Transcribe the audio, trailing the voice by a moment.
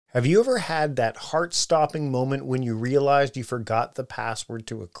Have you ever had that heart-stopping moment when you realized you forgot the password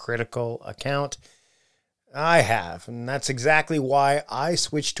to a critical account? I have, and that's exactly why I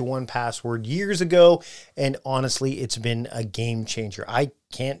switched to 1Password years ago, and honestly, it's been a game changer. I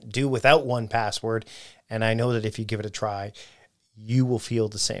can't do without 1Password, and I know that if you give it a try, you will feel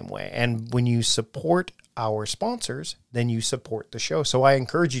the same way. And when you support our sponsors, then you support the show. So I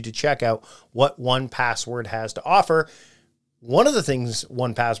encourage you to check out what 1Password has to offer. One of the things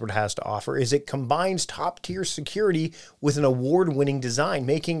 1Password has to offer is it combines top-tier security with an award-winning design,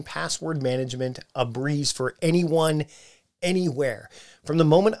 making password management a breeze for anyone, anywhere. From the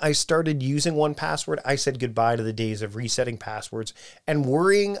moment I started using 1Password, I said goodbye to the days of resetting passwords and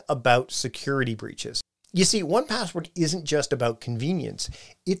worrying about security breaches. You see, 1Password isn't just about convenience.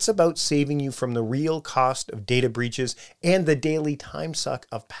 It's about saving you from the real cost of data breaches and the daily time suck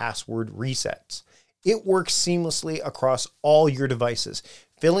of password resets. It works seamlessly across all your devices,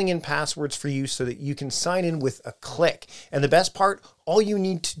 filling in passwords for you so that you can sign in with a click. And the best part, all you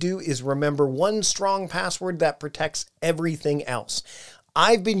need to do is remember one strong password that protects everything else.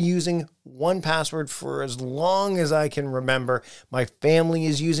 I've been using 1Password for as long as I can remember. My family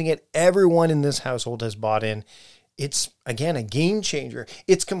is using it. Everyone in this household has bought in. It's, again, a game changer.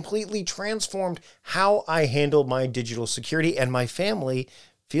 It's completely transformed how I handle my digital security, and my family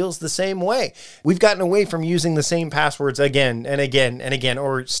feels the same way. We've gotten away from using the same passwords again and again and again,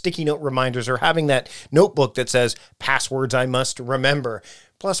 or sticky note reminders, or having that notebook that says passwords I must remember.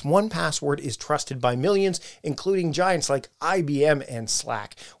 Plus, 1Password is trusted by millions, including giants like IBM and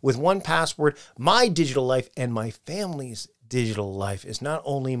Slack. With 1Password, my digital life and my family's digital life is not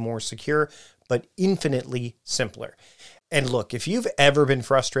only more secure, but infinitely simpler. And look, if you've ever been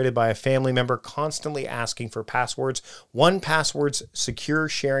frustrated by a family member constantly asking for passwords, 1Password's secure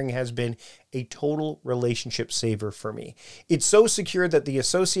sharing has been a total relationship saver for me. It's so secure that the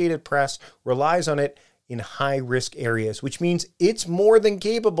Associated Press relies on it in high-risk areas, which means it's more than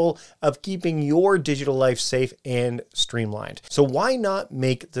capable of keeping your digital life safe and streamlined. So why not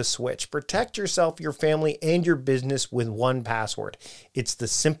make the switch? Protect yourself, your family, and your business with 1Password. It's the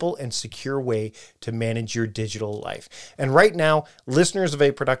simple and secure way to manage your digital life. And right now, listeners of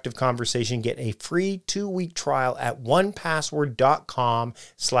A Productive Conversation get a free 2-week trial at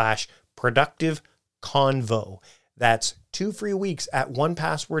 1Password.com/productiveconvo. That's 2 free weeks at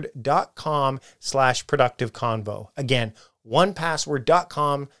 1Password.com/productiveconvo. Again,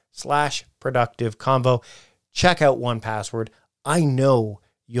 1Password.com/productiveconvo. Check out 1Password. I know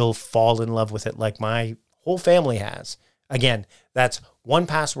you'll fall in love with it like my whole family has. Again, that's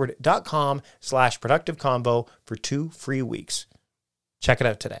 1Password.com/productiveconvo for 2 free weeks. Check it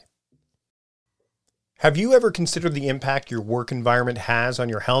out today. Have you ever considered the impact your work environment has on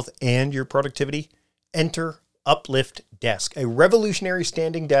your health and your productivity? Enter Uplift Desk, a revolutionary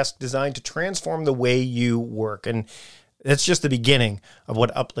standing desk designed to transform the way you work. And that's just the beginning of what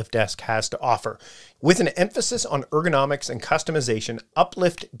Uplift Desk has to offer. With an emphasis on ergonomics and customization,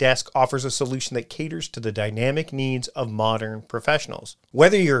 Uplift Desk offers a solution that caters to the dynamic needs of modern professionals.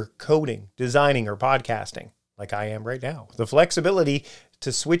 Whether you're coding, designing, or podcasting, like I am right now, the flexibility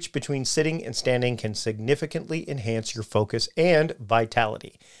to switch between sitting and standing can significantly enhance your focus and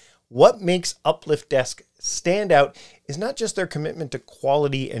vitality. What makes Uplift Desk stand out is not just their commitment to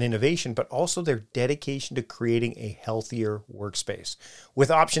quality and innovation, but also their dedication to creating a healthier workspace. With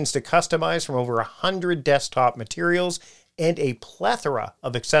options to customize from over 100 desktop materials and a plethora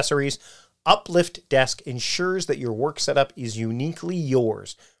of accessories, Uplift Desk ensures that your work setup is uniquely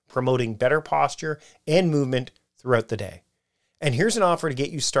yours, promoting better posture and movement throughout the day. And here's an offer to get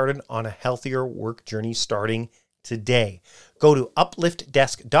you started on a healthier work journey starting today. Go to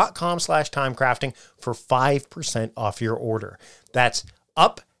upliftdesk.com/timecrafting for 5% off your order. That's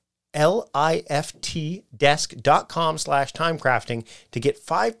upliftdesk.com/timecrafting to get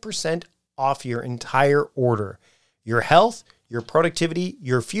 5% off your entire order. Your health, your productivity,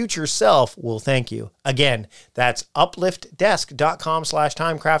 your future self will thank you. Again, that's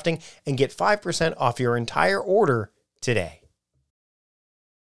upliftdesk.com/timecrafting and get 5% off your entire order today.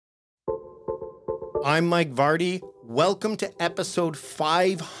 I'm Mike Vardy. Welcome to episode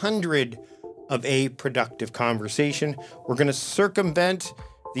 500 of A Productive Conversation. We're going to circumvent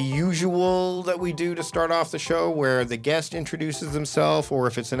the usual that we do to start off the show where the guest introduces himself, or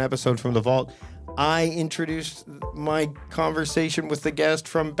if it's an episode from the vault, I introduced my conversation with the guest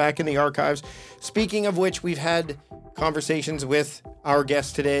from back in the archives. Speaking of which, we've had conversations with our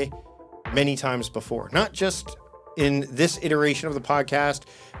guest today many times before, not just in this iteration of the podcast,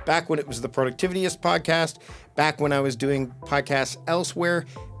 back when it was the Productivityist podcast, back when I was doing podcasts elsewhere,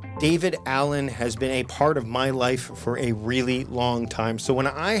 David Allen has been a part of my life for a really long time. So when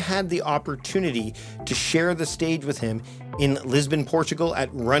I had the opportunity to share the stage with him in Lisbon, Portugal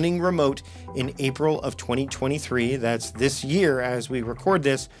at Running Remote in April of 2023, that's this year as we record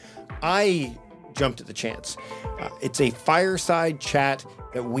this, I jumped at the chance. It's a fireside chat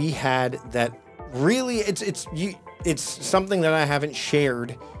that we had that really, it's something that I haven't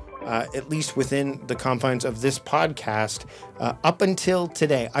shared at least within the confines of this podcast, up until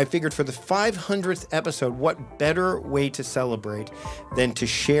today. I figured for the 500th episode, what better way to celebrate than to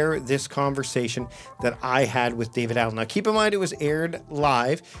share this conversation that I had with David Allen. Now, keep in mind, it was aired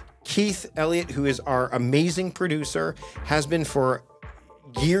live. Keith Elliott, who is our amazing producer, has been for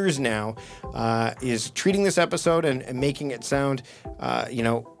years now, is treating this episode and making it sound,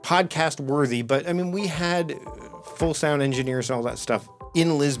 podcast worthy. But I mean, we had full sound engineers and all that stuff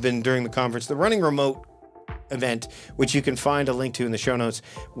in Lisbon during the conference. The Running Remote event, which you can find a link to in the show notes,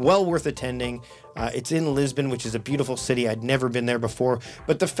 well worth attending. It's in Lisbon, which is a beautiful city. I'd never been there before,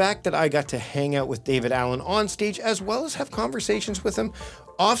 but the fact that I got to hang out with David Allen on stage as well as have conversations with him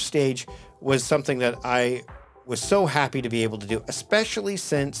off stage was something that I was so happy to be able to do, especially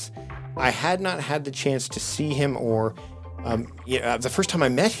since I had not had the chance to see him or the first time I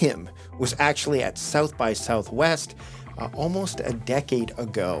met him was actually at South by Southwest almost a decade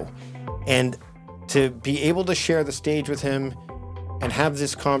ago. And to be able to share the stage with him and have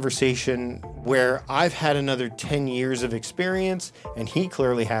this conversation where I've had another 10 years of experience and he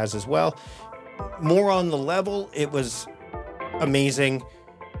clearly has as well, more on the level, it was amazing.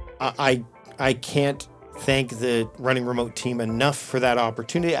 I can't thank the Running Remote team enough for that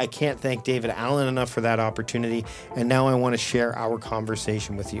opportunity. I can't thank David Allen enough for that opportunity. And now I want to share our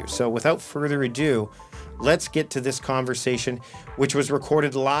conversation with you. So without further ado, let's get to this conversation, which was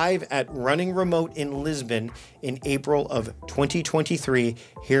recorded live at Running Remote in Lisbon in April of 2023.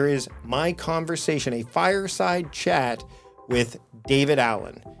 Here is my conversation, a fireside chat with David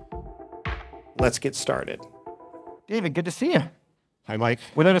Allen. Let's get started. David, good to see you. Hi, Mike.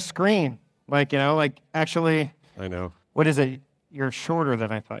 Without a screen. Actually, I know. What is it? You're shorter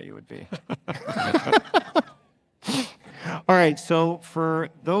than I thought you would be. All right, so for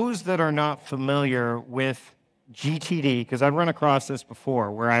those that are not familiar with GTD, because I've run across this before,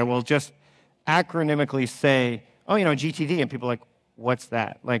 where I will just acronymically say, GTD, and people are like, what's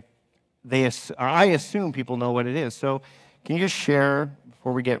that? I assume people know what it is. So can you just share,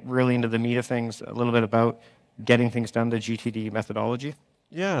 before we get really into the meat of things, a little bit about getting things done, the GTD methodology?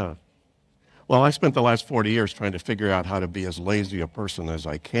 Yeah. Well, I spent the last 40 years trying to figure out how to be as lazy a person as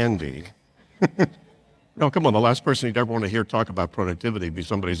I can be. No, come on, the last person you'd ever want to hear talk about productivity be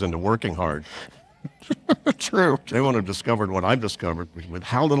somebody who's into working hard. True. They want to have discovered what I've discovered, with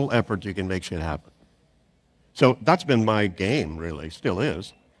how little effort you can make shit happen. So that's been my game, really, still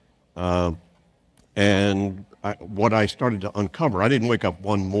is. What I started to uncover, I didn't wake up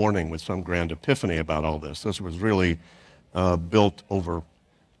one morning with some grand epiphany about all this. This was really built over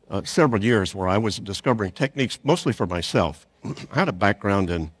several years where I was discovering techniques mostly for myself. I had a background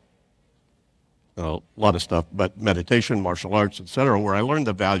in a lot of stuff, but meditation, martial arts, etc., where I learned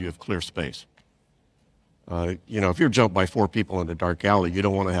the value of clear space. If you're jumped by 4 people in a dark alley, you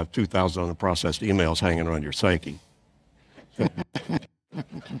don't want to have 2,000 unprocessed emails hanging around your psyche.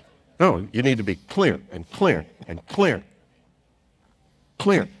 No, you need to be clear and clear and clear.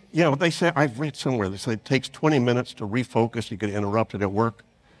 Clear. They say, I've read somewhere, they say it takes 20 minutes to refocus. You get interrupted at work.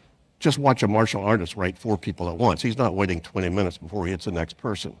 Just watch a martial artist write 4 people at once. He's not waiting 20 minutes before he hits the next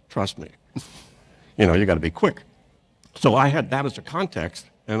person. Trust me. You got to be quick. So I had that as a context,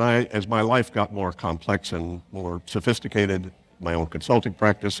 and as my life got more complex and more sophisticated, my own consulting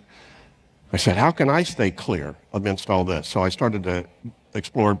practice, I said, how can I stay clear amidst all this? So I started to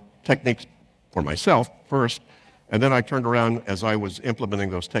explore techniques for myself first, and then I turned around as I was implementing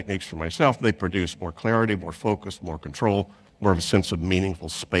those techniques for myself. They produced more clarity, more focus, more control, more of a sense of meaningful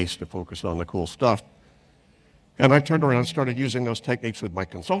space to focus on the cool stuff. And I turned around and started using those techniques with my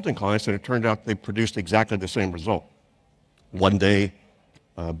consulting clients, and it turned out they produced exactly the same result. One day,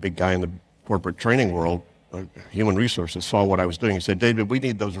 a big guy in the corporate training world, human resources, saw what I was doing. He said, David, we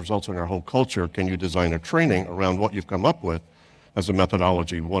need those results in our whole culture. Can you design a training around what you've come up with as a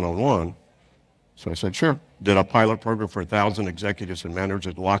methodology 101? So I said, sure. Did a pilot program for 1,000 executives and managers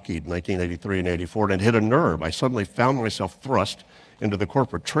at Lockheed in 1983 and 84, and hit a nerve. I suddenly found myself thrust into the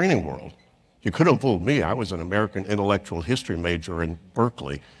corporate training world. You could have fooled me. I was an American intellectual history major in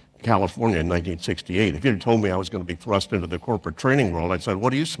Berkeley, California in 1968. If you had told me I was going to be thrust into the corporate training world, I'd said,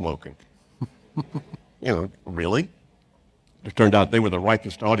 what are you smoking? Really? It turned out they were the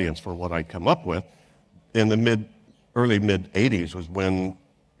ripest audience for what I'd come up with. In the early mid-'80s was when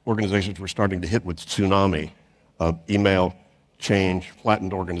organizations were starting to hit with tsunami of email change,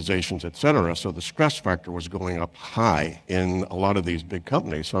 flattened organizations, et cetera. So the stress factor was going up high in a lot of these big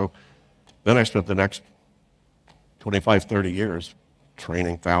companies. So then I spent the next 25, 30 years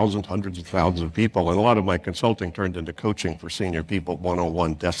training thousands, hundreds of thousands of people. And a lot of my consulting turned into coaching for senior people,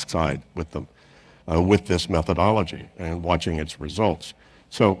 one-on-one, desk side with them, with this methodology and watching its results.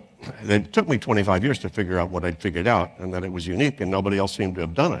 So it took me 25 years to figure out what I'd figured out and that it was unique and nobody else seemed to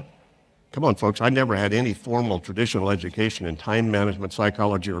have done it. Come on, folks, I never had any formal traditional education in time management,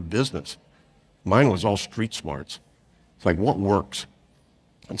 psychology, or business. Mine was all street smarts. It's like, what works?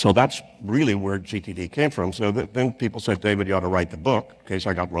 And so that's really where GTD came from. So then people said, David, you ought to write the book. In case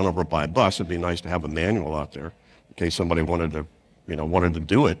I got run over by a bus, it'd be nice to have a manual out there in case somebody wanted to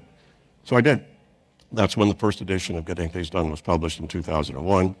do it. So I did. That's when the first edition of Getting Things Done was published in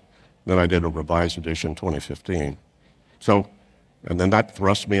 2001. Then I did a revised edition in 2015. And then that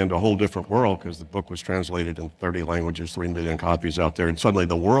thrust me into a whole different world because the book was translated in 30 languages, 3 million copies out there, and suddenly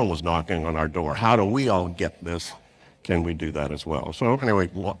the world was knocking on our door. How do we all get this? Can we do that as well? So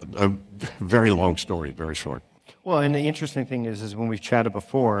anyway, a very long story, very short. Well, and the interesting thing is when we've chatted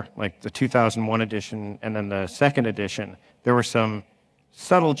before, like the 2001 edition and then the second edition, there were some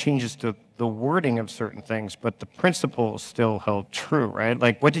subtle changes to the wording of certain things, but the principles still held true, right?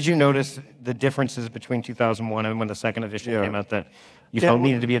 Like, what did you notice the differences between 2001 and when the second edition came out that you felt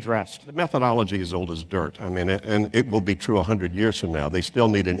needed to be addressed? The methodology is old as dirt. I mean, and it will be true 100 years from now. They still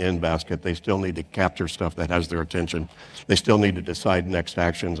need an end basket. They still need to capture stuff that has their attention. They still need to decide next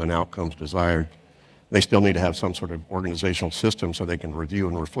actions and outcomes desired. They still need to have some sort of organizational system so they can review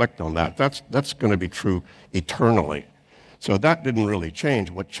and reflect on that. That's going to be true eternally. So that didn't really change.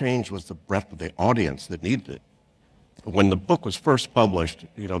 What changed was the breadth of the audience that needed it. When the book was first published,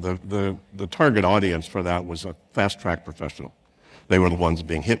 the target audience for that was a fast-track professional. They were the ones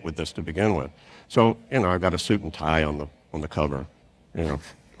being hit with this to begin with. So, I got a suit and tie on the cover,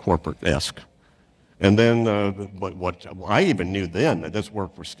 corporate-esque. And then what I even knew then that this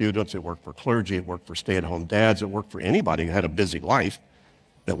worked for students, it worked for clergy, it worked for stay-at-home dads, it worked for anybody who had a busy life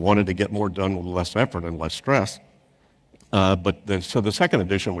that wanted to get more done with less effort and less stress. So the second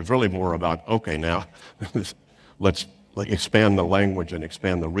edition was really more about, okay, now let's expand the language and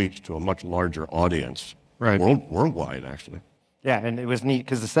expand the reach to a much larger audience, right? Worldwide, actually. Yeah, and it was neat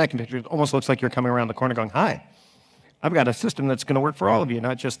because the second picture almost looks like you're coming around the corner going, hi, I've got a system that's going to work for all of you,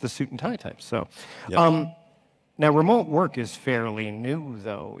 not just the suit and tie type. So, now remote work is fairly new,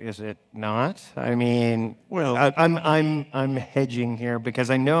 though, is it not? I mean, well, I'm hedging here because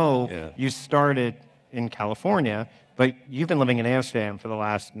I know you started in California, but you've been living in Amsterdam for the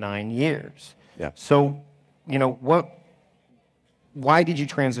last 9 years. Yeah. So, why did you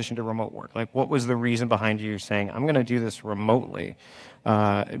transition to remote work? Like, what was the reason behind you saying, I'm going to do this remotely?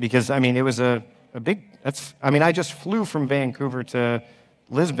 Because, it was a big, I just flew from Vancouver to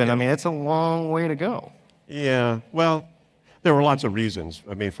Lisbon. Yeah. It's a long way to go. Yeah, well, there were lots of reasons.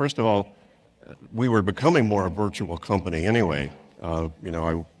 First of all, we were becoming more a virtual company anyway.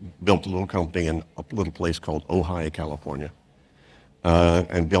 I built a little company in a little place called Ojai, California,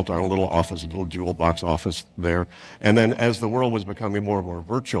 and built our own little office, a little jewel box office there. And then as the world was becoming more and more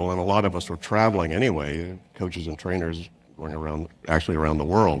virtual, and a lot of us were traveling anyway, coaches and trainers going around the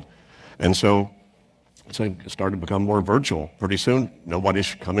world. And so it started to become more virtual. Pretty soon,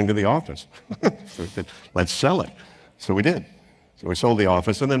 nobody's coming to the office. So we said, let's sell it. So we did. So we sold the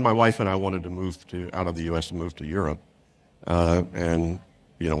office, and then my wife and I wanted to move out of the U.S. and move to Europe.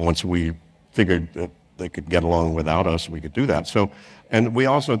 Once we figured that they could get along without us, we could do that. So, and we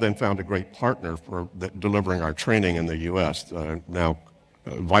also then found a great partner for delivering our training in the U.S. Now,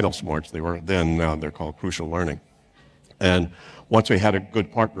 Vital Smarts, they were then, now they're called Crucial Learning. And once we had a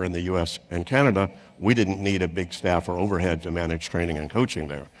good partner in the U.S. and Canada, we didn't need a big staff or overhead to manage training and coaching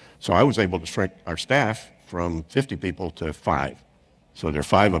there. So I was able to shrink our staff from 50 people to 5. So there are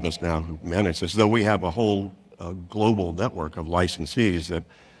 5 of us now who manage this, though we have a whole global network of licensees that,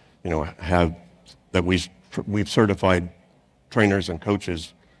 we've certified trainers and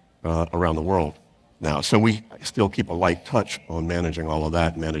coaches around the world now. So we still keep a light touch on managing all of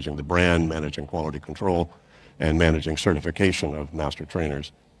that, managing the brand, managing quality control, and managing certification of master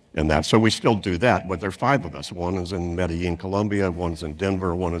trainers and that. So we still do that, but there are 5 of us. One is in Medellin, Colombia, one's in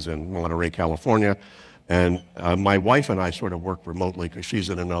Denver, one is in Monterey, California. And my wife and I sort of work remotely because she's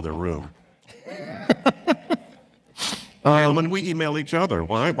in another room. And we email each other.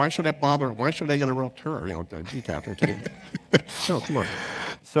 Why should I bother? Why should I interrupt her? Detach her. No, come on.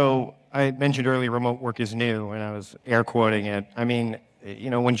 So I mentioned earlier remote work is new, and I was air quoting it. When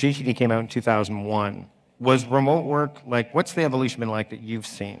GTD came out in 2001, Was remote work, like, what's the evolution been like that you've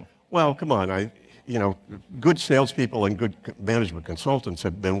seen? Well, come on. Good salespeople and good management consultants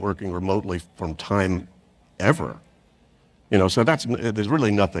have been working remotely from time ever. So there's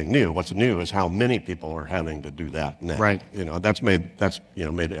really nothing new. What's new is how many people are having to do that now. Right. Made,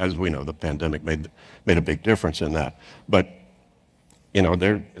 as we know, the pandemic made a big difference in that. But,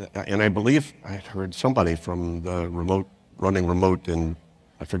 and I believe I heard somebody from the running remote in,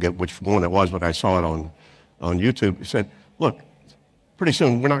 I forget which one it was, but I saw it on YouTube. He said, look, pretty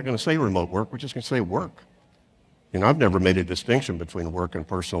soon we're not going to say remote work, we're just going to say work. I've never made a distinction between work and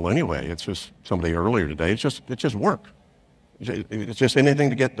personal anyway. It's just somebody earlier today, it's just work. It's just anything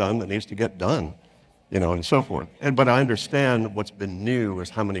to get done that needs to get done, and so forth. But I understand what's been new is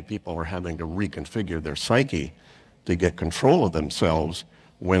how many people are having to reconfigure their psyche to get control of themselves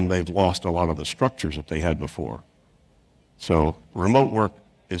when they've lost a lot of the structures that they had before. So remote work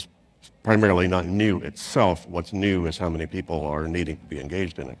is primarily not new itself. What's new is how many people are needing to be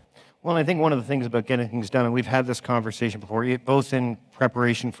engaged in it. Well, I think one of the things about getting things done, and we've had this conversation before, both in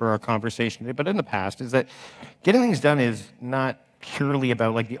preparation for our conversation today, but in the past, is that getting things done is not purely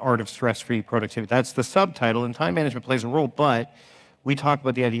about like the art of stress-free productivity. That's the subtitle, and time management plays a role, but we talk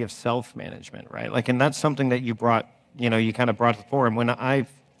about the idea of self-management, right? Like, and that's something that you brought, you kind of brought to the fore. And when I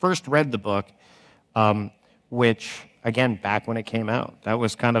first read the book, which, again, back when it came out, that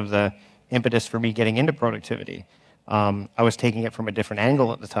was kind of the impetus for me getting into productivity. I was taking it from a different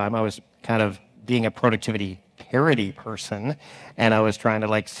angle at the time. I was kind of being a productivity parody person, and I was trying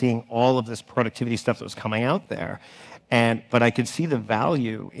to seeing all of this productivity stuff that was coming out there. But I could see the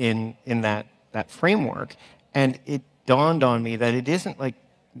value in that framework, and it dawned on me that it isn't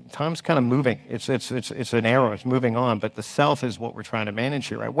time's kind of moving. It's an arrow. It's moving on, but the self is what we're trying to manage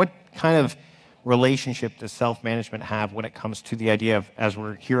here, right? What kind of relationship does self-management have when it comes to the idea of, as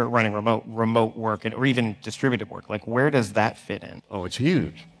we're here at Running remote work or even distributed work? Where does that fit in? Oh, it's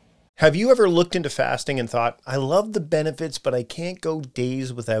huge. Have you ever looked into fasting and thought, I love the benefits, but I can't go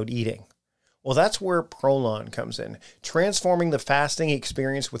days without eating? Well, that's where Prolon comes in, transforming the fasting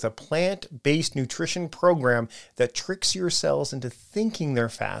experience with a plant-based nutrition program that tricks your cells into thinking they're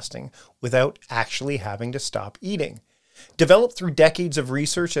fasting without actually having to stop eating. Developed through decades of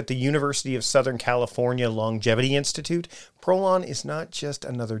research at the University of Southern California Longevity Institute, Prolon is not just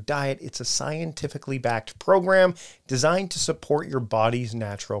another diet, it's a scientifically backed program designed to support your body's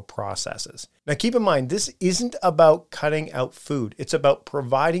natural processes. Now keep in mind, this isn't about cutting out food. It's about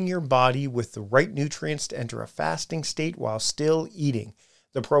providing your body with the right nutrients to enter a fasting state while still eating.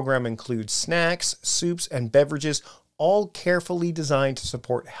 The program includes snacks, soups, and beverages, all carefully designed to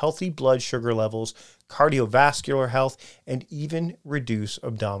support healthy blood sugar levels, cardiovascular health, and even reduce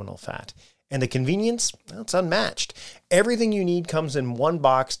abdominal fat. And the convenience, well, it's unmatched. Everything you need comes in one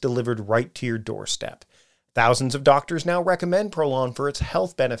box delivered right to your doorstep. Thousands of doctors now recommend Prolon for its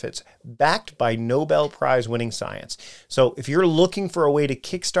health benefits, backed by Nobel Prize-winning science. So if you're looking for a way to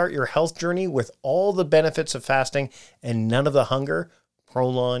kickstart your health journey with all the benefits of fasting and none of the hunger,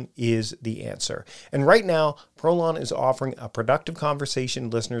 Prolon is the answer. And right now, Prolon is offering a Productive Conversation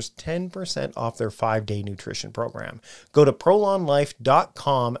listeners 10% off their 5-day nutrition program. Go to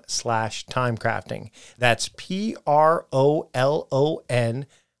prolonlife.com/timecrafting. That's PROLON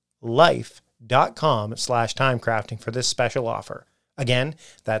life.com/timecrafting for this special offer. Again,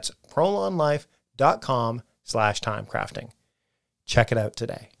 that's prolonlife.com/timecrafting. Check it out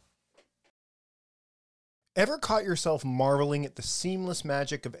today. Ever caught yourself marveling at the seamless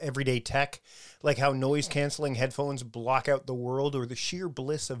magic of everyday tech, like how noise-canceling headphones block out the world or the sheer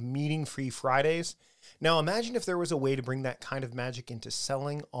bliss of meeting-free Fridays? Now imagine if there was a way to bring that kind of magic into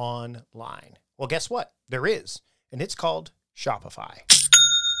selling online. Well, guess what? There is, and it's called Shopify.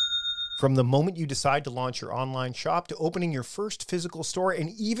 From the moment you decide to launch your online shop to opening your first physical store, and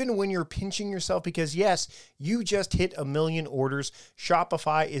even when you're pinching yourself because, yes, you just hit 1 million orders,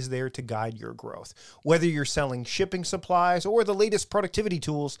 Shopify is there to guide your growth. Whether you're selling shipping supplies or the latest productivity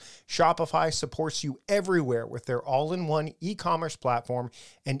tools, Shopify supports you everywhere with their all-in-one e-commerce platform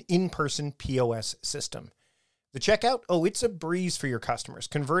and in-person POS system. The checkout? Oh, it's a breeze for your customers,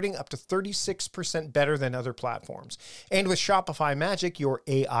 converting up to 36% better than other platforms. And with Shopify Magic, your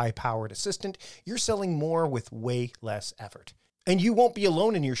AI-powered assistant, you're selling more with way less effort. And you won't be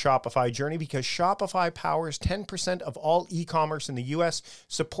alone in your Shopify journey because Shopify powers 10% of all e-commerce in the US,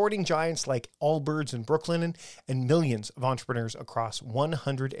 supporting giants like Allbirds and Brooklinen and millions of entrepreneurs across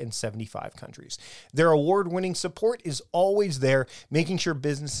 175 countries. Their award-winning support is always there, making sure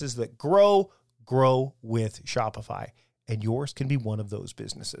businesses that grow with Shopify. and yours can be one of those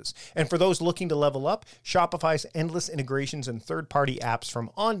businesses. And for those looking to level up, Shopify's endless integrations and third-party apps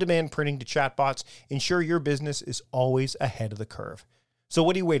from on-demand printing to chatbots ensure your business is always ahead of the curve. So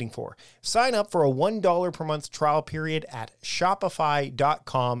what are you waiting for? Sign up for a $1 per month trial period at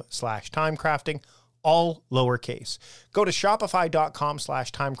shopify.com/timecrafting, all lowercase. Go to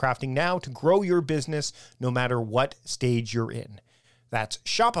shopify.com/timecrafting now to grow your business no matter what stage you're in. That's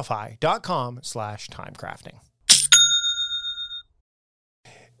shopify.com/timecrafting.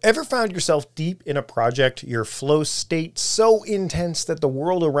 Ever found yourself deep in a project, your flow state so intense that the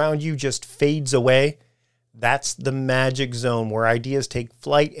world around you just fades away? That's the magic zone where ideas take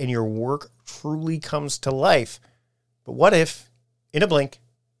flight and your work truly comes to life. But what if, in a blink,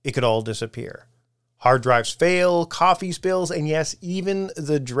 it could all disappear? Hard drives fail, coffee spills, and yes, even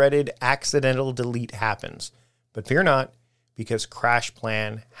the dreaded accidental delete happens. But fear not, because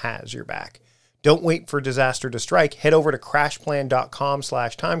CrashPlan has your back. Don't wait for disaster to strike. Head over to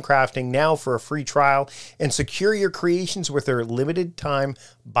crashplan.com/timecrafting now for a free trial and secure your creations with their limited time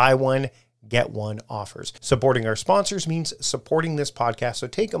buy one, get one offers. Supporting our sponsors means supporting this podcast, so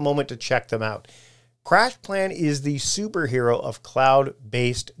take a moment to check them out. CrashPlan is the superhero of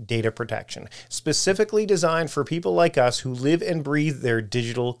cloud-based data protection, specifically designed for people like us who live and breathe their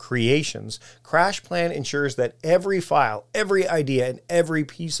digital creations. CrashPlan ensures that every file, every idea, and every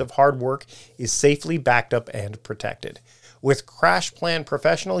piece of hard work is safely backed up and protected. With CrashPlan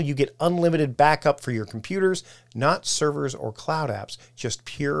Professional, you get unlimited backup for your computers, not servers or cloud apps, just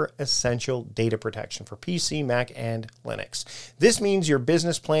pure essential data protection for PC, Mac, and Linux. This means your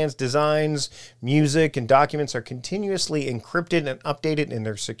business plans, designs, music, and documents are continuously encrypted and updated in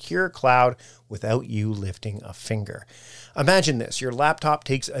their secure cloud without you lifting a finger. Imagine this, your laptop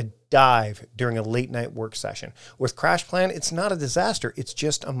takes a dive during a late night work session. With CrashPlan, it's not a disaster, it's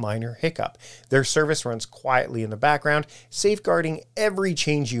just a minor hiccup. Their service runs quietly in the background, safeguarding every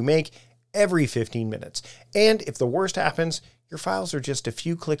change you make every 15 minutes. And if the worst happens, your files are just a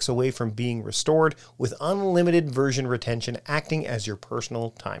few clicks away from being restored with unlimited version retention acting as your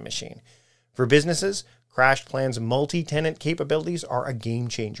personal time machine. For businesses, CrashPlan's multi-tenant capabilities are a game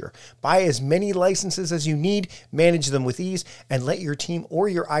changer. Buy as many licenses as you need, manage them with ease, and let your team or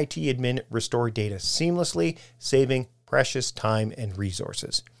your IT admin restore data seamlessly, saving precious time and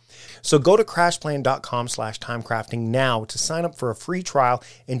resources. So go to crashplan.com/timecrafting now to sign up for a free trial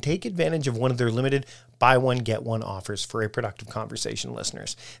and take advantage of one of their limited buy one, get one offers for a productive conversation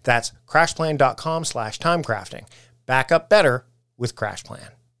listeners. That's crashplan.com/timecrafting. Back up better with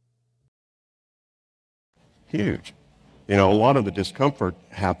CrashPlan. Huge. You know, a lot of the discomfort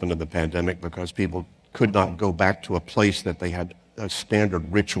happened in the pandemic because people could not go back to a place that they had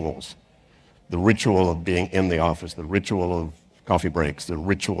standard rituals. The ritual of being in the office, the ritual of coffee breaks, the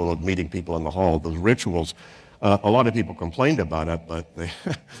ritual of meeting people in the hall, those rituals. A lot of people complained about it, but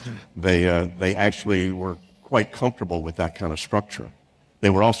they actually were quite comfortable with that kind of structure. They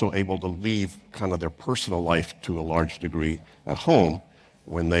were also able to leave kind of their personal life to a large degree at home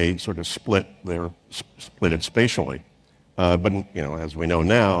when they sort of split it spatially. But you know, as we know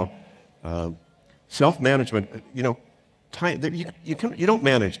now, self-management. You know, time. You don't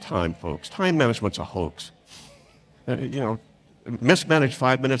manage time, folks. Time management's a hoax. You know, mismanage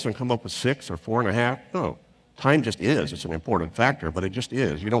 5 minutes and come up with 6 or 4.5. No, time just is. It's an important factor, but it just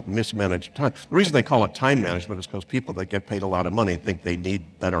is. You don't mismanage time. The reason they call it time management is because people that get paid a lot of money think they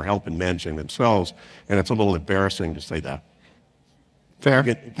need better help in managing themselves, and it's a little embarrassing to say that. Fair.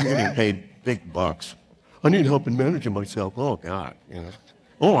 You're getting paid big bucks. I need help in managing myself. Oh, God. You know.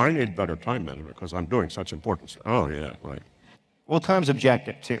 Oh, I need better time management because I'm doing such important stuff. Oh, yeah, right. Well, time's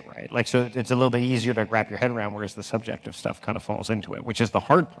objective too, right? Like, so it's a little bit easier to wrap your head around, whereas the subjective stuff kind of falls into it, which is the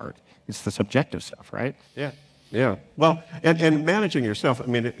hard part. It's the subjective stuff, right? Yeah. Well, and managing yourself, I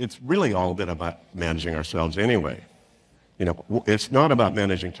mean, it's really all a bit about managing ourselves anyway. You know, it's not about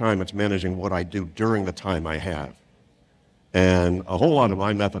managing time, it's managing what I do during the time I have. And a whole lot of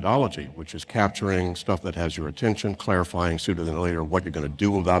my methodology, which is capturing stuff that has your attention, clarifying sooner than later what you're going to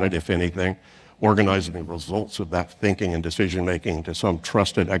do about it, if anything, organizing the results of that thinking and decision-making into some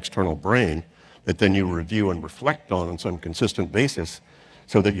trusted external brain that then you review and reflect on some consistent basis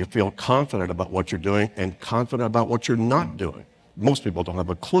so that you feel confident about what you're doing and confident about what you're not doing. Most people don't have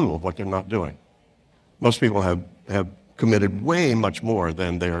a clue of what they're not doing. Most people have committed way much more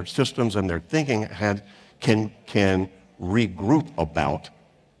than their systems and their thinking can regroup about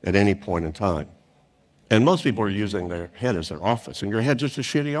at any point in time. And most people are using their head as their office, and your head's just a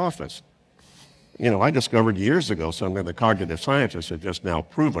shitty office. You know, I discovered years ago something that cognitive scientists have just now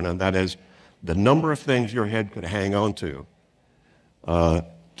proven, and that is the number of things your head could hang on to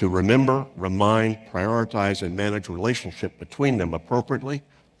to remember, remind, prioritize, and manage relationship between them appropriately.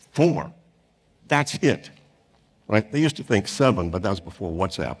 4. That's it. Right? They used to think 7, but that was before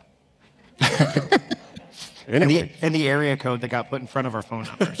WhatsApp. Anyway. And the area code that got put in front of our phone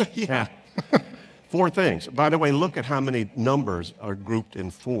numbers. Yeah. 4 things. By the way, look at how many numbers are grouped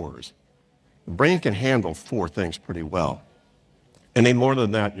in 4s. The brain can handle 4 things pretty well. Any more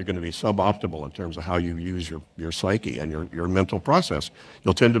than that, you're going to be suboptimal in terms of how you use your psyche and your mental process.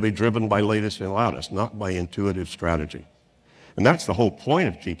 You'll tend to be driven by latest and loudest, not by intuitive strategy. And that's the whole point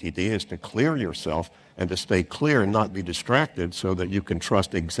of GTD, is to clear yourself and to stay clear and not be distracted so that you can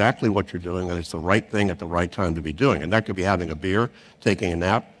trust exactly what you're doing and it's the right thing at the right time to be doing. And that could be having a beer, taking a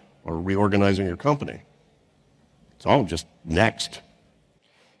nap, or reorganizing your company. It's all just next.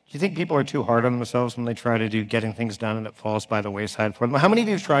 Do you think people are too hard on themselves when they try to do getting things done and it falls by the wayside for them? How many of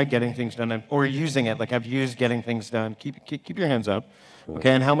you have tried getting things done or using it? Like, I've used getting things done. Keep your hands up.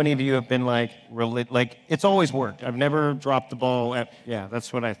 Okay, and how many of you have been like it's always worked? I've never dropped the ball. Yeah,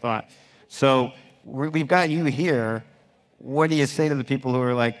 that's what I thought. So we've got you here. What do you say to the people who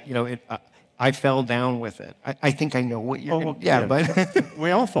are like, I fell down with it? I think I know what you're. But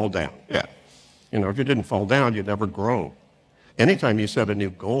we all fall down. Yeah. If you didn't fall down, you'd never grow. Anytime you set a new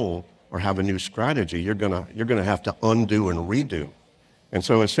goal or have a new strategy, you're gonna have to undo and redo. And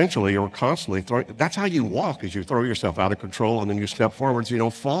so essentially, you're constantly throwing. That's how you walk, is you throw yourself out of control and then you step forward so you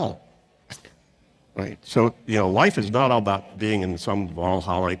don't fall. Right? So, life is not all about being in some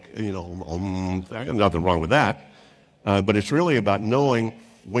Valhalla, nothing wrong with that. But it's really about knowing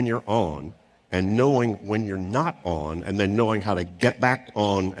when you're on and knowing when you're not on and then knowing how to get back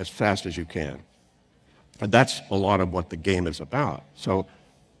on as fast as you can. And that's a lot of what the game is about. So,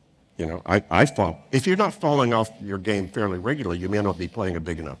 I fall. If you're not falling off your game fairly regularly, you may not be playing a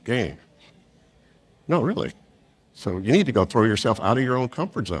big enough game. No, really. So you need to go throw yourself out of your own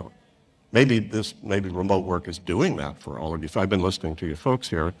comfort zone. Maybe remote work is doing that for all of you. So I've been listening to you folks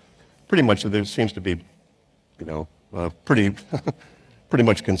here. Pretty much there seems to be, pretty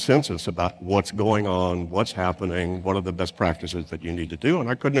much consensus about what's going on, what's happening, what are the best practices that you need to do,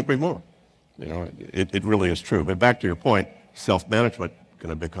 and I couldn't agree more. It really is true. But back to your point, self-management going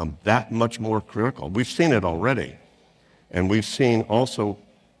to become that much more critical. We've seen it already. And we've seen also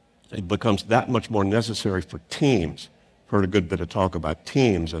it becomes that much more necessary for teams. Heard a good bit of talk about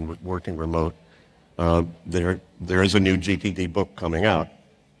teams and working remote. There is a new GTD book coming out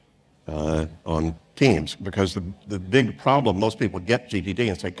on teams, because the big problem, most people get GTD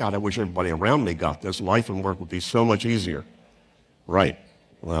and say, God, I wish everybody around me got this. Life and work would be so much easier. Right.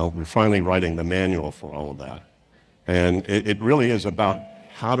 Well, we're finally writing the manual for all of that. And it really is about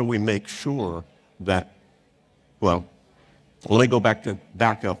how do we make sure that, well, let me go back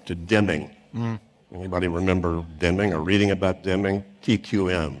up to Deming. Anybody remember Deming or reading about Deming?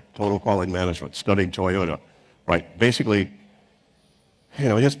 TQM, Total Quality Management, studied Toyota. Right. Basically,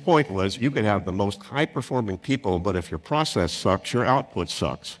 his point was you could have the most high-performing people, but if your process sucks, your output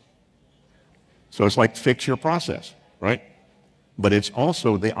sucks. So it's like fix your process, right? But it's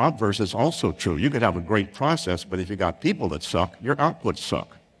also, the obverse is also true. You could have a great process, but if you got people that suck, your outputs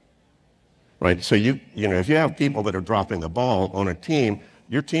suck. Right? So if you have people that are dropping the ball on a team,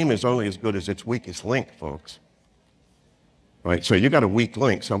 your team is only as good as its weakest link, folks. Right? So you got a weak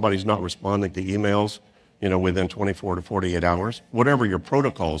link. Somebody's not responding to emails, within 24 to 48 hours, whatever your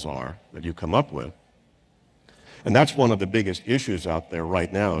protocols are that you come up with. And that's one of the biggest issues out there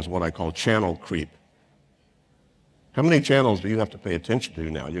right now, is what I call channel creep. How many channels do you have to pay attention to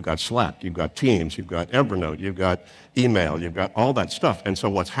now? You've got Slack, you've got Teams, you've got Evernote, you've got email, you've got all that stuff. And so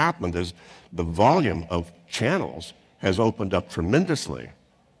what's happened is the volume of channels has opened up tremendously.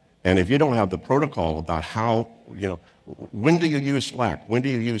 And if you don't have the protocol about how, when do you use Slack? When do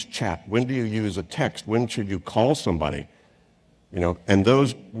you use chat? When do you use a text? When should you call somebody?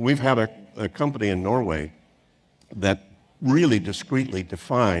 And we've had a company in Norway that really discreetly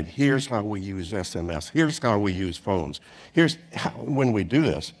defined, here's how we use SMS, here's how we use phones, here's how, when we do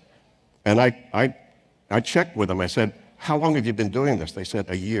this. And I checked with them. I said, how long have you been doing this? They said,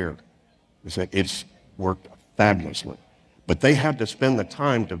 a year. They said, it's worked fabulously. But they had to spend the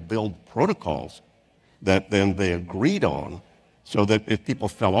time to build protocols that then they agreed on, so that if people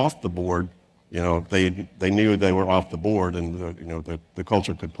fell off the board, they knew they were off the board, and the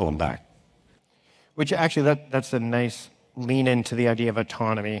culture could pull them back. Which actually, that's a nice lean into the idea of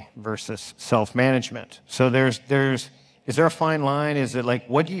autonomy versus self-management. So is there a fine line? Is it like,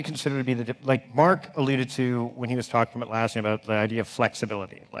 what do you consider to be like Mark alluded to when he was talking about last year about the idea of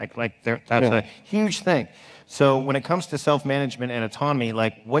flexibility, that's a huge thing. So when it comes to self-management and autonomy,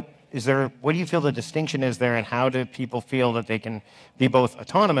 like what what do you feel the distinction is there, and how do people feel that they can be both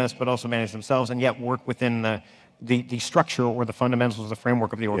autonomous but also manage themselves and yet work within the structure or the fundamentals of the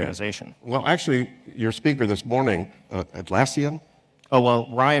framework of the organization? Yeah. Well, actually, your speaker this morning, Atlassian. Oh, well,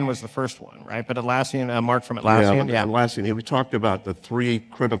 Ryan was the first one, right? But Atlassian, Mark from Atlassian, yeah. Atlassian, we talked about the 3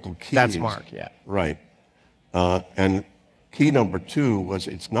 critical keys. That's Mark, yeah. Right. And key number 2 was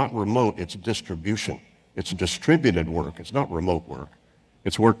it's not remote, it's distribution. It's distributed work. It's not remote work.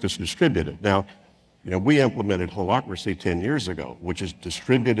 It's work that's distributed. Now, we implemented Holacracy 10 years ago, which is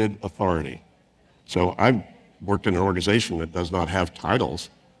distributed authority. So I've worked in an organization that does not have titles.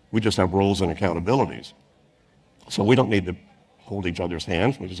 We just have roles and accountabilities. So we don't need to hold each other's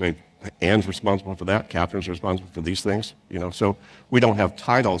hands. We just say, Ann's responsible for that, Catherine's responsible for these things. So we don't have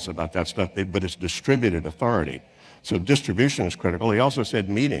titles about that stuff, but it's distributed authority. So distribution is critical. He also said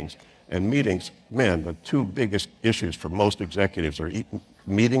meetings. And meetings, man, the 2 biggest issues for most executives are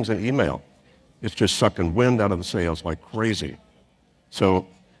meetings and email. It's just sucking wind out of the sails like crazy. So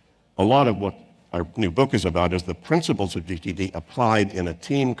a lot of what our new book is about is the principles of GTD applied in a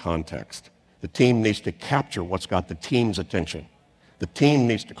team context. The team needs to capture what's got the team's attention. The team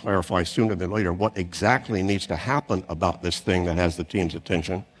needs to clarify sooner than later what exactly needs to happen about this thing that has the team's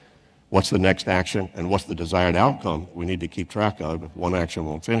attention. What's the next action, and what's the desired outcome we need to keep track of if one action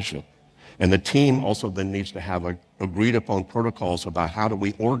won't finish it. And the team also then needs to have agreed upon protocols about how do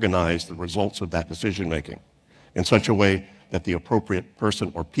we organize the results of that decision making in such a way that the appropriate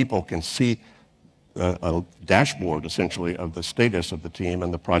person or people can see a dashboard essentially of the status of the team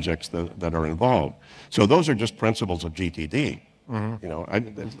and the projects that are involved. So those are just principles of GTD.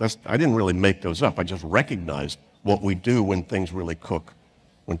 Mm-hmm. I didn't really make those up. I just recognized what we do when things really cook,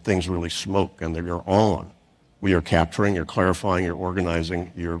 when things really smoke and they're on. We are capturing, you're clarifying, you're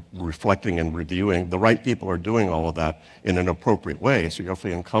organizing, you're reflecting and reviewing. The right people are doing all of that in an appropriate way, so you're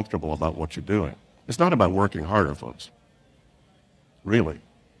feeling comfortable about what you're doing. It's not about working harder, folks. Really.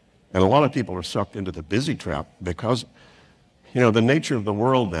 And a lot of people are sucked into the busy trap because, the nature of the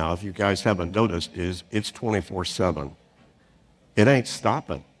world now, if you guys haven't noticed, is it's 24/7. It ain't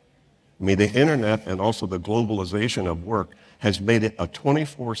stopping. I mean, the internet and also the globalization of work has made it a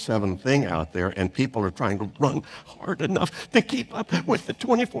 24/7 thing out there, and people are trying to run hard enough to keep up with the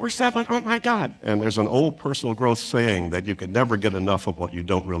 24/7. Oh my God. And there's an old personal growth saying that you can never get enough of what you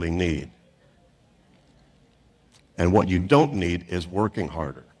don't really need. And what you don't need is working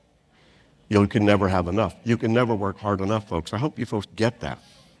harder. You can never have enough. You can never work hard enough, folks. I hope you folks get that.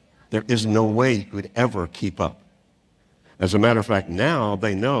 There is no way you could ever keep up. As a matter of fact, now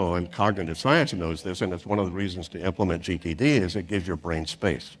they know, and cognitive science knows this, and it's one of the reasons to implement GTD is it gives your brain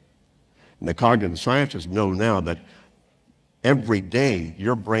space. And the cognitive scientists know now that every day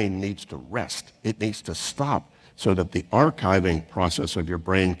your brain needs to rest. It needs to stop so that the archiving process of your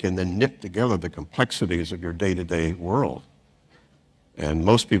brain can then knit together the complexities of your day-to-day world. And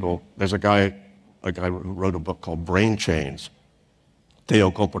most people, there's a guy who wrote a book called Brain Chains,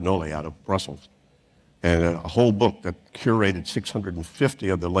 Theo Companoli out of Brussels. And a whole book that curated 650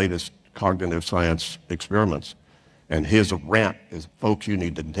 of the latest cognitive science experiments. And his rant is, folks, you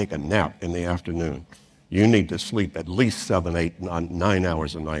need to take a nap in the afternoon. You need to sleep at least 7, 8, 9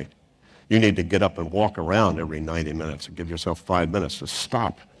 hours a night. You need to get up and walk around every 90 minutes and give yourself 5 minutes to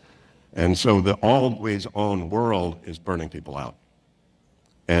stop. And so the always-on world is burning people out.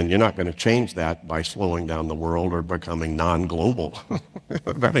 And you're not going to change that by slowing down the world or becoming non-global.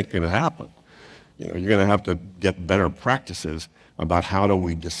 That ain't going to happen. You're going to have to get better practices about how do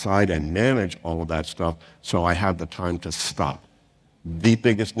we decide and manage all of that stuff so I have the time to stop. The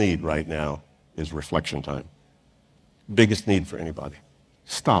biggest need right now is reflection time. Biggest need for anybody.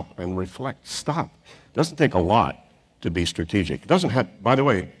 Stop and reflect. Stop. It doesn't take a lot to be strategic. It doesn't have, by the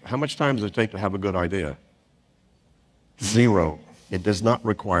way, how much time does it take to have a good idea? 0. It does not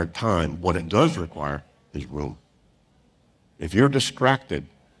require time. What it does require is room. If you're distracted,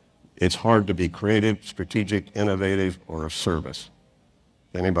 it's hard to be creative, strategic, innovative, or of service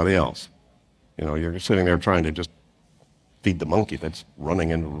to anybody else. You're sitting there trying to just feed the monkey that's running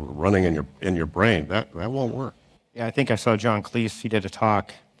in your brain. That won't work. Yeah, I think I saw John Cleese. He did a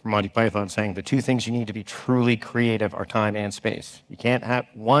talk from Monty Python saying the 2 things you need to be truly creative are time and space. You can't have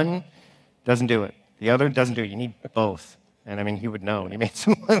one, doesn't do it. The other doesn't do it. You need both. And I mean, he would know. And he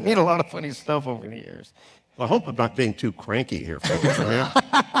made a lot of funny stuff over the years. Well, I hope I'm not being too cranky here, folks.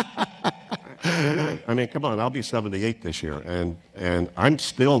 I mean, come on, I'll be 78 this year, and I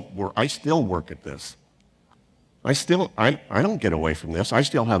still work at this. I don't get away from this. I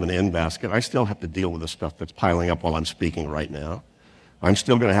still have an end basket. I still have to deal with the stuff that's piling up while I'm speaking right now. I'm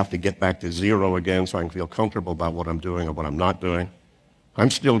still going to have to get back to 0 again so I can feel comfortable about what I'm doing and what I'm not doing. I'm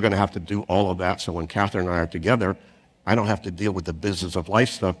still going to have to do all of that. So when Catherine and I are together, I don't have to deal with the business of life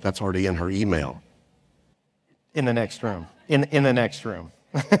stuff. That's already in her email. In the next room. In the next room.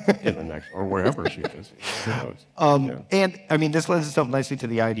 In the next, or wherever she is. And I mean, this lends itself nicely to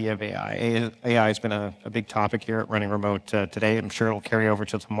the idea of AI. AI has been a big topic here at Running Remote today. I'm sure it'll carry over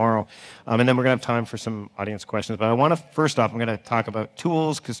till tomorrow. And then we're going to have time for some audience questions. But I want to, first off, I'm going to talk about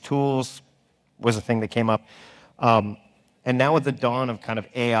tools, because tools was a thing that came up. And now with the dawn of kind of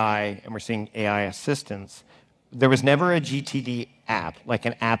AI, and we're seeing AI assistants, there was never a GTD app, like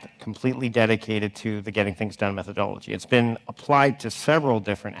an app completely dedicated to the getting things done methodology. It's been applied to several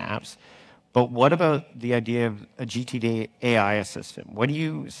different apps, but what about the idea of a GTD AI assistant? What do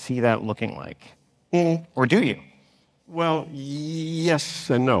you see that looking like? Or do you? Well, yes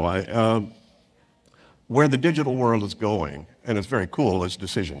and no. Where the digital world is going, and it's very cool, is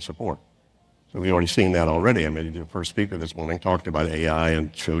decision support. So we've already seen that already. I mean, the first speaker this morning talked about AI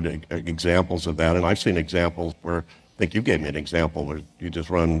and showed examples of that. And I've seen examples where, I think you gave me an example where you just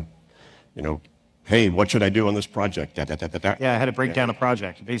run, hey, what should I do on this project? Yeah, I had to break down a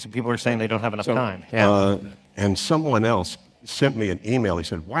project. Basically, people are saying they don't have enough time. Yeah. And someone else sent me an email. He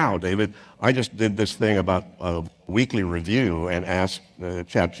said, wow, David, I just did this thing about a weekly review and asked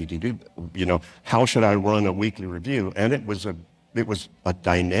ChatGPT, how should I run a weekly review? And it was a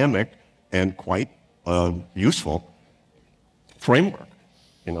dynamic and quite useful framework,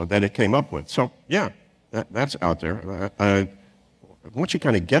 that it came up with. So, yeah, that's out there. Once you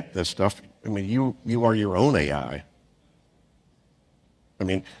kind of get this stuff, I mean, you are your own AI. I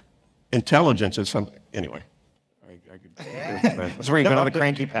mean, intelligence is something, anyway. That's where you go on the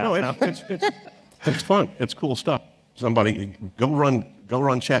cranky path. No, it's fun. It's cool stuff. Somebody, go run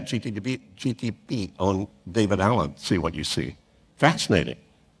ChatGPT on David Allen, see what you see. Fascinating.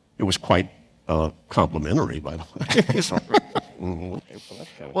 It was quite complimentary, by the way.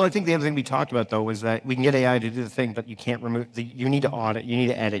 Well, I think the other thing we talked about, though, was that we can get AI to do the thing, but you can't remove you need to audit, you need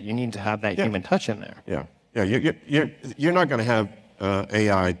to edit, you need to have that human touch in there. Yeah. You're not going to have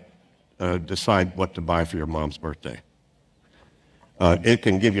AI decide what to buy for your mom's birthday. It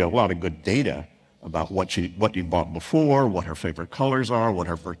can give you a lot of good data about what you bought before, what her favorite colors are, what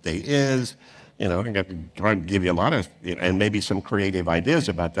her birthday is. Try to give you a lot of, and maybe some creative ideas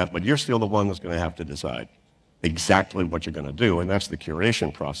about that, but you're still the one that's going to have to decide exactly what you're going to do, and that's the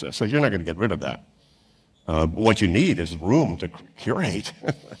curation process. So you're not going to get rid of that. What you need is room to curate.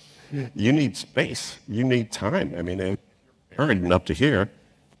 You need space. You need time. I mean, you're up to here,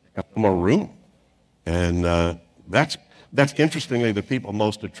 got more room. And that's interestingly the people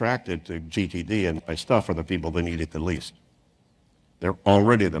most attracted to GTD and my stuff are the people that need it the least. They're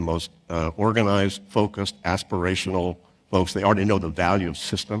already the most organized, focused, aspirational folks. They already know the value of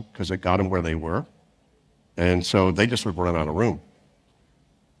system because it got them where they were. And so they just sort of run out of room.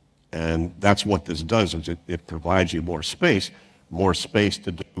 And that's what this does, is it provides you more space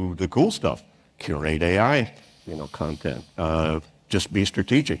to do the cool stuff. Curate AI, content. Just be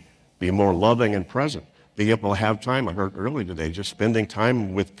strategic. Be more loving and present. Be able to have time. I heard earlier today, just spending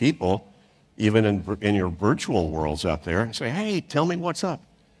time with people even in your virtual worlds out there, and say, hey, tell me what's up.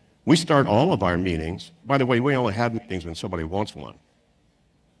 We start all of our meetings. By the way, we only have meetings when somebody wants one.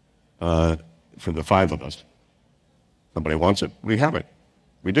 For the 5 of us. Somebody wants it, we have it.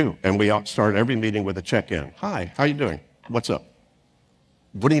 We do. And we start every meeting with a check-in. Hi, how you doing? What's up?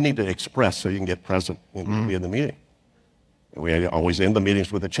 What do you need to express so you can get present and be in the meeting? And we always end the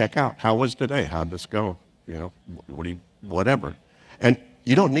meetings with a check-out. How was today? How'd this go? Whatever. And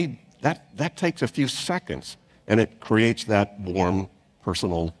you don't need that takes a few seconds, and it creates that warm,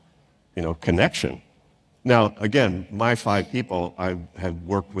 personal, connection. Now, again, my 5 people have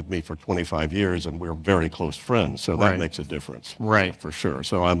worked with me for 25 years, and we're very close friends, so that makes a difference, right? For sure.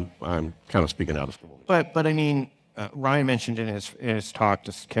 So I'm kind of speaking out of school. But I mean, Ryan mentioned in his talk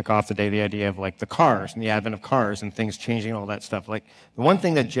to kick off the day the idea of like the cars and the advent of cars and things changing, all that stuff. Like the one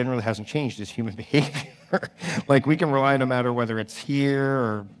thing that generally hasn't changed is human behavior. Like we can rely, no matter whether it's here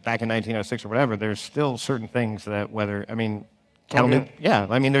or back in 1906 or whatever, there's still certain things that there's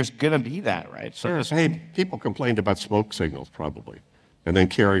going to be that, right? So hey, people complained about smoke signals probably, and then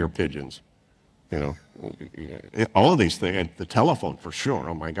carrier pigeons. All of these things, the telephone for sure,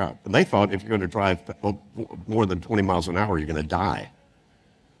 oh my God. And they thought if you're going to drive more than 20 miles an hour, you're going to die.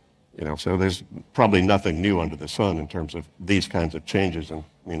 So there's probably nothing new under the sun in terms of these kinds of changes and,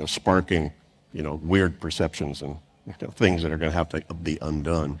 sparking, weird perceptions and things that are going to have to be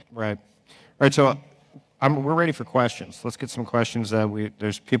undone. Right. All right, so we're ready for questions. Let's get some questions.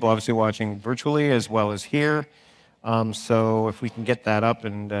 There's people obviously watching virtually as well as here. So if we can get that up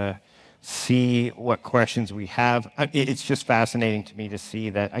and see what questions we have. It's just fascinating to me to see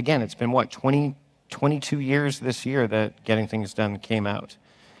that, again, it's been, 22 years this year that Getting Things Done came out.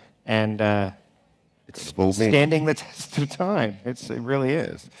 And it's standing the test of time. It really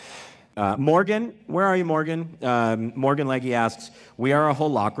is. Morgan, where are you, Morgan? Morgan Legge asks, we are a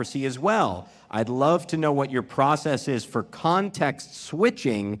holacracy as well. I'd love to know what your process is for context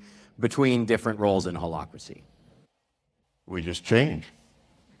switching between different roles in holacracy. We just change.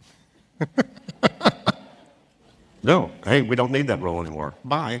 No, hey, we don't need that role anymore.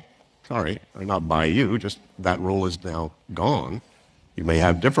 Bye. Sorry, or not by you, just that role is now gone. You may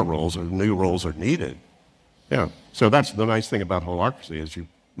have different roles or new roles are needed. Yeah, so that's the nice thing about holacracy, as you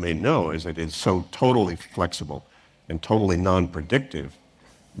may know, is that it's so totally flexible and totally non-predictive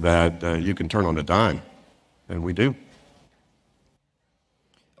that you can turn on a dime, and we do.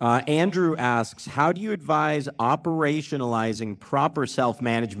 Andrew asks, how do you advise operationalizing proper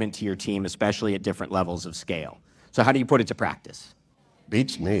self-management to your team, especially at different levels of scale? So how do you put it to practice?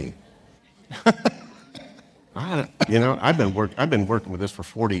 Beats me. I've been working with this for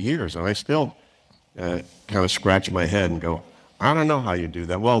 40 years, and I still kind of scratch my head and go, I don't know how you do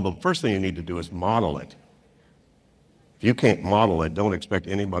that. Well, the first thing you need to do is model it. If you can't model it, don't expect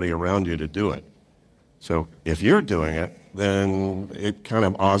anybody around you to do it. So if you're doing it, then it can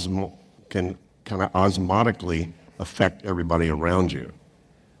kind of osmotically affect everybody around you.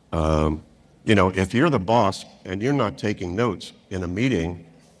 If you're the boss and you're not taking notes in a meeting,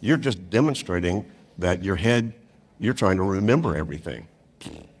 you're just demonstrating that you're trying to remember everything.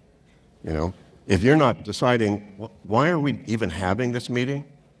 If you're not deciding, why are we even having this meeting?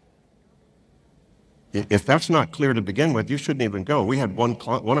 If that's not clear to begin with, you shouldn't even go. We had one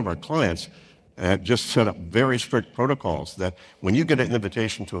of our clients just set up very strict protocols that when you get an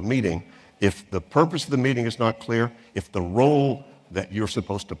invitation to a meeting, if the purpose of the meeting is not clear, if the role that you're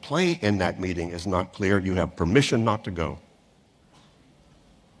supposed to play in that meeting is not clear, you have permission not to go.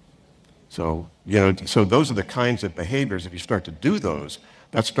 So those are the kinds of behaviors, if you start to do those,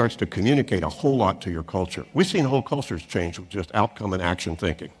 that starts to communicate a whole lot to your culture. We've seen whole cultures change with just outcome and action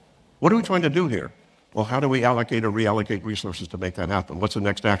thinking. What are we trying to do here? Well, how do we allocate or reallocate resources to make that happen? What's the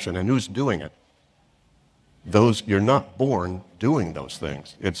next action, and who's doing it? You're not born doing those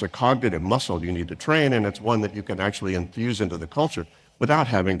things. It's a cognitive muscle you need to train, and it's one that you can actually infuse into the culture without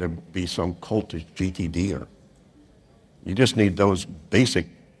having to be some cultish GTDer. You just need those basic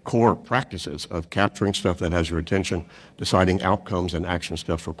core practices of capturing stuff that has your attention, deciding outcomes and action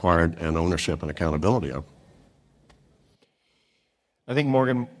steps required, and ownership and accountability of. I think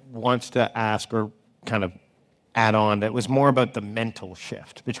Morgan wants to ask or kind of add on that was more about the mental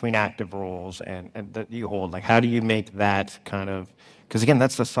shift between active roles and that you hold. Like, how do you make that kind of, because again,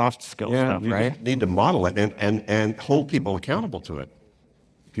 that's the soft skill stuff, right? You need to model it and hold people accountable to it.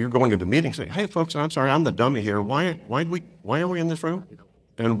 If you're going to the meeting, say, hey folks, I'm sorry, I'm the dummy here. Why are we in this room?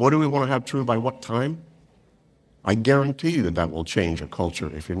 And what do we want to have true by what time? I guarantee you that will change a culture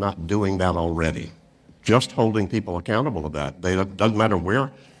if you're not doing that already. Just holding people accountable to that. It doesn't matter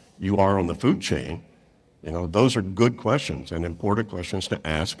where you are on the food chain. Those are good questions and important questions to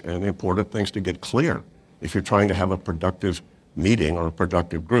ask and important things to get clear if you're trying to have a productive meeting or a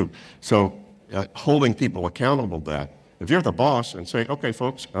productive group. So holding people accountable to that. If you're the boss and say, okay,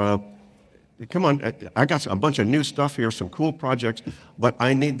 folks, come on, I got a bunch of new stuff here, some cool projects, but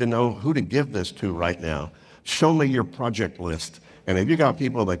I need to know who to give this to right now. Show me your project list. And if you got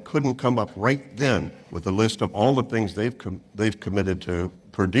people that couldn't come up right then with a list of all the things they've committed to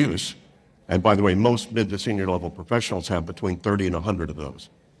produce, and by the way, most mid to senior level professionals have between 30 and 100 of those.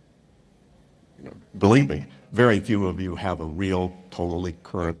 Believe me, very few of you have a real, totally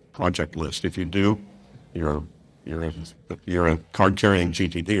current project list. If you do, you're a card-carrying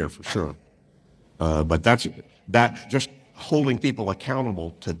GTDer for sure. But that just holding people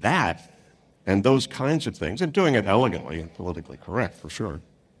accountable to that and those kinds of things, and doing it elegantly and politically correct for sure.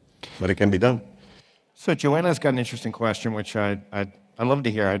 But it can be done. So Joanna's got an interesting question, which I'd love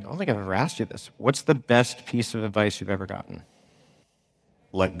to hear. I don't think I've ever asked you this. What's the best piece of advice you've ever gotten?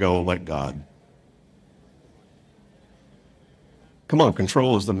 Let go, let God. Come on,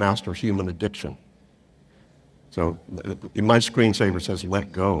 control is the master human addiction. So my screensaver says,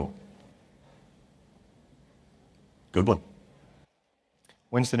 let go. Good one.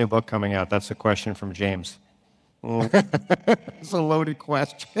 When's the new book coming out? That's a question from James. It's a loaded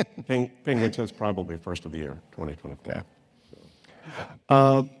question. Penguin says probably first of the year, 2024.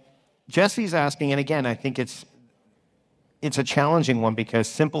 Okay. Jesse's asking, and again, I think it's a challenging one because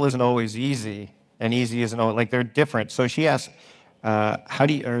simple isn't always easy, and easy isn't always, they're different. So she asks, they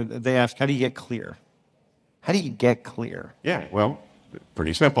ask, how do you get clear? How do you get clear? Yeah, well,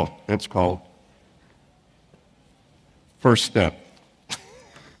 Pretty simple. It's called first step.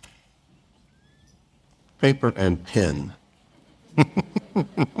 Paper and pen.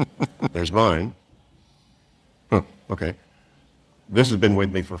 There's mine. Okay. This has been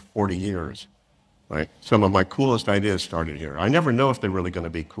with me for 40 years. Right? Some of my coolest ideas started here. I never know if they're really going to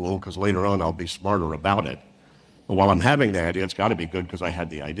be cool because later on I'll be smarter about it. But while I'm having the idea, it's got to be good because I had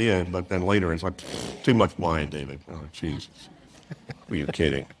the idea. But then later it's like, too much wine, David. Oh, Jesus. Are you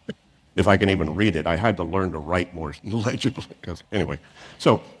kidding? If I can even read it, I had to learn to write more legibly. Anyway,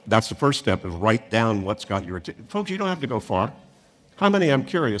 so that's the first step, is write down what's got your attention. Folks, you don't have to go far. How many, I'm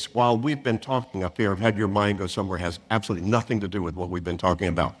curious, while we've been talking up here, have had your mind go somewhere has absolutely nothing to do with what we've been talking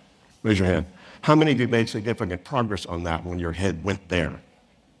about? Raise your hand. How many of you made significant progress on that when your head went there?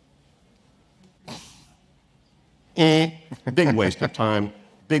 Big waste of time,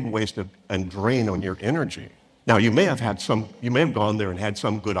 big waste of and drain on your energy. Now, you may have gone there and had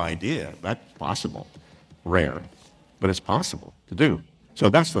some good idea. That's possible. Rare, but it's possible to do. So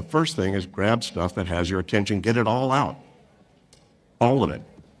that's the first thing, is grab stuff that has your attention, get it all out. All of it.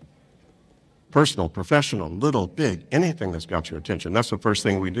 Personal, professional, little, big, anything that's got your attention. That's the first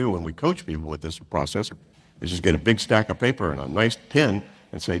thing we do when we coach people with this process, is just get a big stack of paper and a nice pen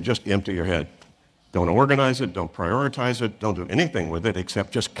and say, just empty your head. Don't organize it, don't prioritize it, don't do anything with it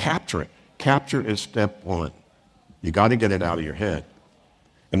except just capture it. Capture is step one. You got to get it out of your head.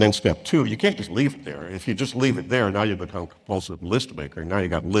 And then step two, you can't just leave it there. If you just leave it there, now you become a compulsive list maker. Now you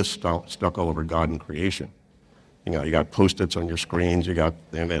got lists stuck all over God and creation. You got Post-its on your screens. And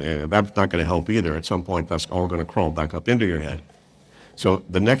that's not going to help either. At some point, that's all going to crawl back up into your head. So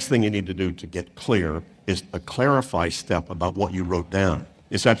the next thing you need to do to get clear is a clarify step about what you wrote down.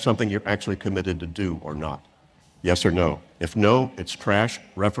 Is that something you're actually committed to do or not? Yes or no? If no, it's trash,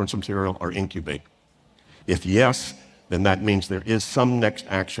 reference material, or incubate. If yes, then that means there is some next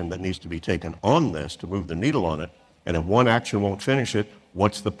action that needs to be taken on this to move the needle on it. And if one action won't finish it,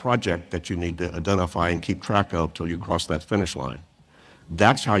 what's the project that you need to identify and keep track of till you cross that finish line?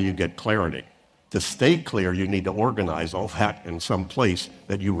 That's how you get clarity. To stay clear, you need to organize all that in some place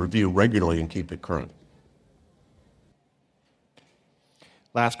that you review regularly and keep it current.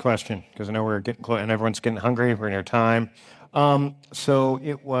 Last question, because I know we're getting close and everyone's getting hungry. We're near time. So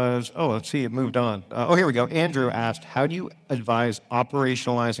it was, let's see, it moved on. Here we go. Andrew asked, how do you advise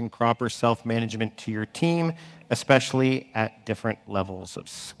operationalizing proper self-management to your team, especially at different levels of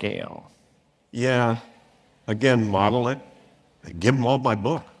scale? Yeah. Again, model it. Give them all my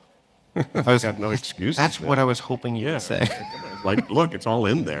book. I got no excuses. That's what I was hoping you'd say. Like, look, it's all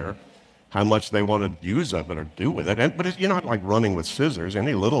in there. How much they want to use of it or do with it. But you're not like running with scissors.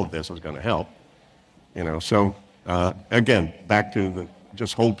 Any little of this is going to help. So again, back to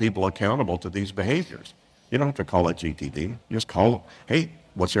just hold people accountable to these behaviors. You don't have to call it GTD. You just call them, hey,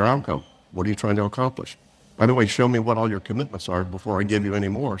 what's your outcome? What are you trying to accomplish? By the way, show me what all your commitments are before I give you any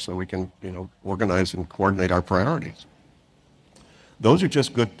more so we can, organize and coordinate our priorities. Those are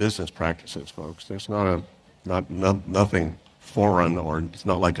just good business practices, folks. There's nothing foreign, or it's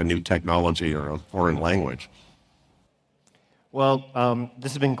not like a new technology or a foreign language. Well,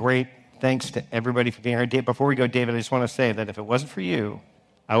 this has been great. Thanks to everybody for being here. Before we go, David, I just want to say that if it wasn't for you,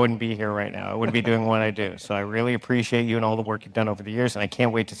 I wouldn't be here right now. I wouldn't be doing what I do. So I really appreciate you and all the work you've done over the years, and I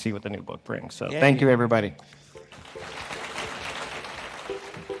can't wait to see what the new book brings. So thank you, everybody.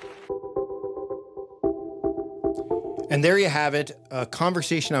 And there you have it, a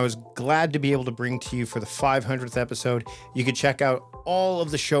conversation I was glad to be able to bring to you for the 500th episode. You can check out all of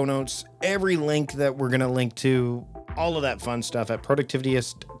the show notes, every link that we're going to link to, all of that fun stuff at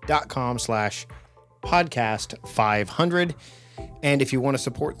productivityist.com/podcast500. And if you want to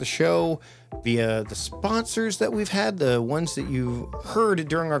support the show via the sponsors that we've had, the ones that you heard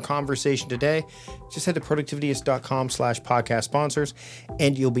during our conversation today, just head to productivityist.com/podcast sponsors,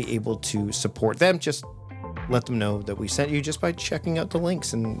 and you'll be able to support them. Just let them know that we sent you just by checking out the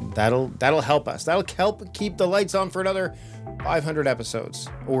links, and that'll help us. That'll help keep the lights on for another 500 episodes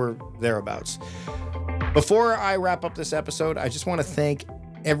or thereabouts. Before I wrap up this episode, I just want to thank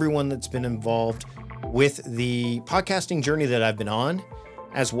everyone that's been involved with the podcasting journey that I've been on,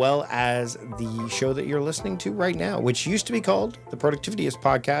 as well as the show that you're listening to right now, which used to be called the Productivityist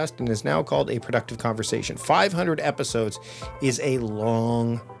Podcast and is now called A Productive Conversation. 500 episodes is a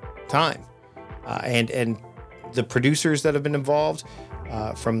long time. And the producers that have been involved,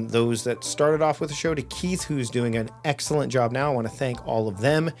 from those that started off with the show to Keith, who's doing an excellent job now. I want to thank all of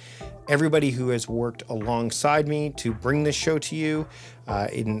them. Everybody who has worked alongside me to bring this show to you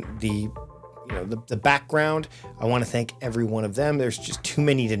in the background. I want to thank every one of them. There's just too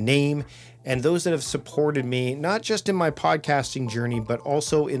many to name. and those that have supported me, not just in my podcasting journey, but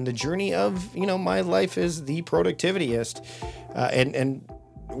also in the journey of, my life as the productivityist. And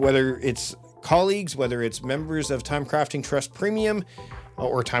whether it's colleagues, whether it's members of Time Crafting Trust Premium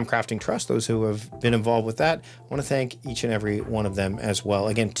or Time Crafting Trust, those who have been involved with that, I want to thank each and every one of them as well.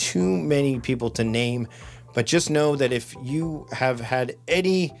 Again, too many people to name, but just know that if you have had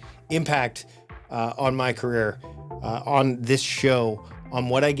any impact on my career, on this show, on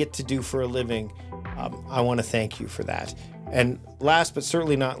what I get to do for a living, I want to thank you for that. And last but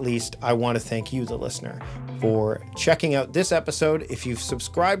certainly not least, I want to thank you, the listener, for checking out this episode. If you've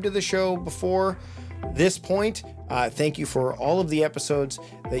subscribed to the show before this point, thank you for all of the episodes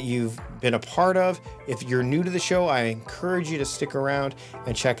that you've been a part of. If you're new to the show, I encourage you to stick around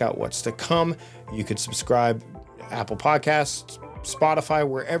and check out what's to come. You could subscribe to Apple Podcasts, Spotify,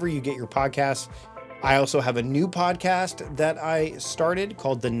 wherever you get your podcasts. I also have a new podcast that I started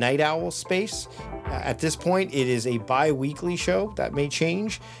called The Night Owl Space. At this point, it is a bi-weekly show. That may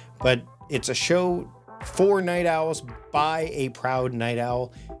change, but it's a show for night owls by a proud night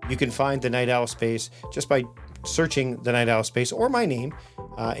owl. You can find The Night Owl Space just by searching The Night Owl Space or my name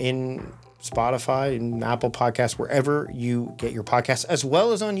in Spotify and Apple Podcasts, wherever you get your podcasts, as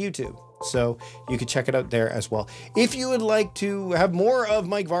well as on YouTube. So you can check it out there as well. If you would like to have more of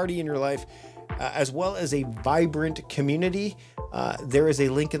Mike Vardy in your life, as well as a vibrant community, there is a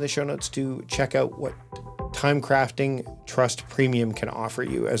link in the show notes to check out what Time Crafting Trust Premium can offer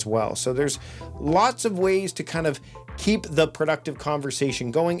you as well. So there's lots of ways to kind of keep the productive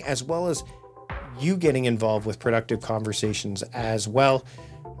conversation going, as well as you getting involved with productive conversations as well.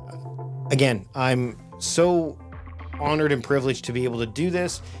 Again, I'm so honored and privileged to be able to do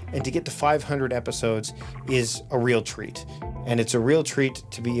this, and to get to 500 episodes is a real treat. And it's a real treat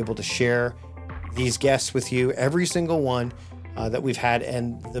to be able to share these guests with you, every single one that we've had,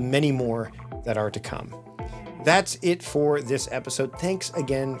 and the many more that are to come. That's it for this episode. Thanks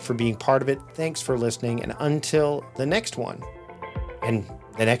again for being part of it. Thanks for listening. And until the next one, and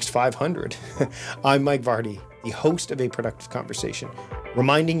the next 500, I'm Mike Vardy, the host of A Productive Conversation,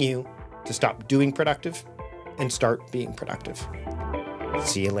 reminding you to stop doing productive and start being productive.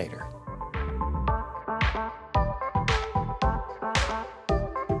 See you later.